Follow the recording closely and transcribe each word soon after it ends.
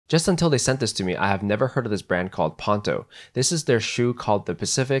Just until they sent this to me, I have never heard of this brand called Ponto. This is their shoe called the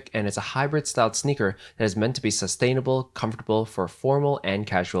Pacific, and it's a hybrid styled sneaker that is meant to be sustainable, comfortable for formal and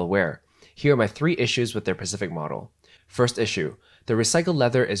casual wear. Here are my 3 issues with their Pacific model. First issue, the recycled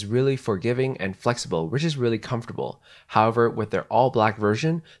leather is really forgiving and flexible, which is really comfortable. However, with their all black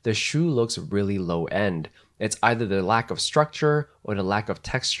version, the shoe looks really low end. It's either the lack of structure or the lack of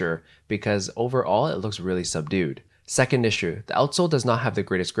texture, because overall it looks really subdued. Second issue, the outsole does not have the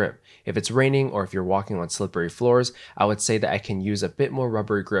greatest grip. If it's raining or if you're walking on slippery floors, I would say that I can use a bit more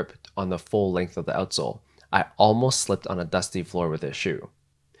rubbery grip on the full length of the outsole. I almost slipped on a dusty floor with this shoe.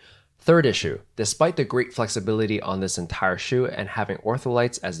 Third issue, despite the great flexibility on this entire shoe and having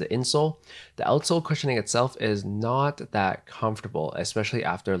ortholites as the insole, the outsole cushioning itself is not that comfortable, especially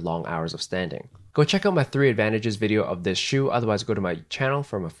after long hours of standing. Go check out my 3 advantages video of this shoe, otherwise go to my channel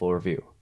for a full review.